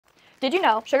Did you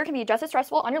know sugar can be just as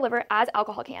stressful on your liver as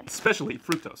alcohol can? Especially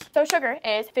fructose. So sugar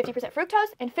is 50% fructose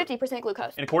and 50%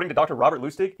 glucose. And according to Dr. Robert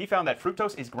Lustig, he found that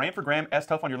fructose is gram for gram as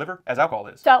tough on your liver as alcohol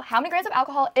is. So how many grams of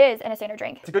alcohol is in a standard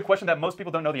drink? It's a good question that most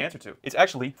people don't know the answer to. It's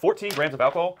actually 14 grams of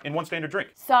alcohol in one standard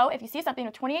drink. So if you see something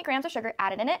with 28 grams of sugar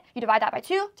added in it, you divide that by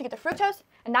 2 to get the fructose,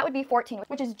 and that would be 14,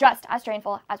 which is just as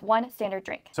strainful as one standard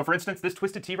drink. So for instance, this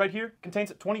twisted tea right here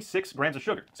contains 26 grams of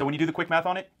sugar. So when you do the quick math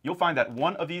on it, you'll find that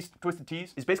one of these twisted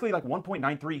teas is basically like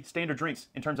 1.93 standard drinks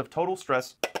in terms of total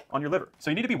stress on your liver. So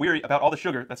you need to be wary about all the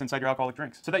sugar that's inside your alcoholic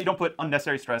drinks so that you don't put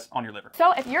unnecessary stress on your liver.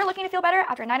 So if you're looking to feel better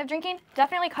after a night of drinking,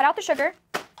 definitely cut out the sugar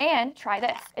and try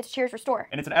this. It's Cheers Restore.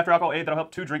 And it's an after-alcohol aid that'll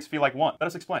help 2 drinks feel like 1. Let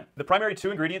us explain. The primary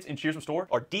 2 ingredients in Cheers Restore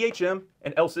are DHM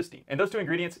and L-cysteine. And those 2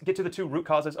 ingredients get to the 2 root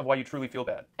causes of why you truly feel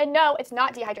bad. And no, it's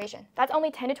not dehydration. That's only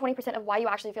 10 to 20% of why you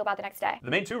actually feel bad the next day. The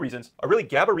main 2 reasons are really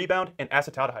GABA rebound and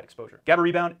acetaldehyde exposure. GABA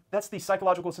rebound, that's the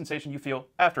psychological sensation you feel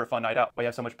after a fun night out, where you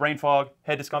have so much brain fog,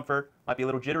 head discomfort, might be a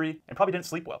little jittery, and probably didn't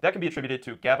sleep well. That can be attributed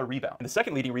to GABA rebound. And the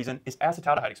second leading reason is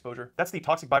acetaldehyde exposure. That's the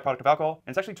toxic byproduct of alcohol,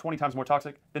 and it's actually 20 times more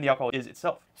toxic than the alcohol is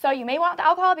itself. So you may want the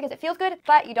alcohol because it feels good,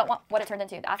 but you don't want what it turns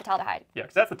into, the acetaldehyde. Yeah,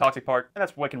 because that's the toxic part, and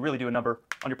that's what can really do a number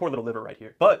on your poor little liver right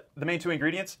here. But the main 2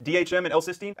 ingredients, DHM and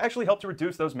L-cysteine, actually help to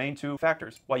reduce those main 2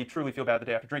 factors why you truly feel bad the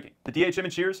day after drinking. The DHM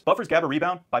in Cheers buffers GABA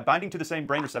rebound by binding to the same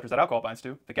brain receptors that alcohol binds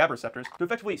to, the GABA receptors, to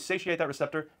effectively satiate that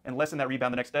receptor and lessen that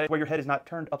rebound the next day, where your head is not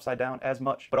turned upside down as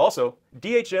much. But also,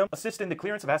 DHM assists in the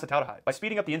clearance of acetaldehyde by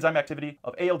speeding up the enzyme activity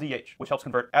of ALDH, which helps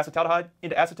convert acetaldehyde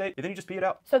into acetate, and then you just pee it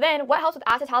out. So then, what helps with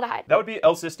acetaldehyde? That would be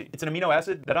L-cysteine. It's an amino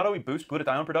acid that not only boosts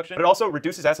glutathione production, but it also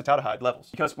reduces acetaldehyde levels.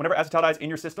 Because whenever acetaldehyde is in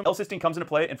your system, L-cysteine comes into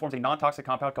play and forms a non-toxic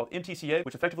compound called MTCA,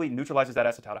 which effectively neutralizes that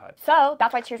acetaldehyde. So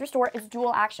that's why Cheers Restore is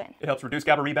dual action. It helps reduce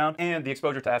GABA rebound and the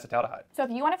exposure to acetaldehyde. So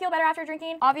if you want to feel better after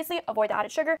drinking, obviously avoid the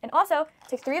added sugar, and also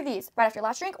take 3 of these right after your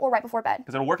last drink or right before bed.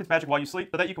 Because it'll work its magic while you sleep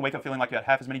so that you can wake up feeling like you had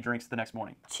half as many drinks the next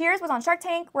morning. Cheers was on Shark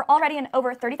Tank. We're already in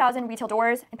over 30,000 retail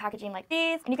doors and packaging like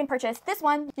these, and you can purchase this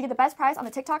one. You get the best price on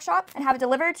the TikTok shop and have it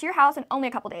delivered to your house in only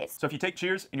a couple days. So if you take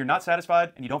Cheers and you're not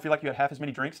satisfied and you don't feel like you had half as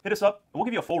many drinks, hit us up and we'll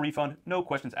give you a full refund, no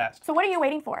questions asked. So what are you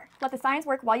waiting for? Let the science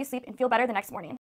work while you sleep and feel better the next morning.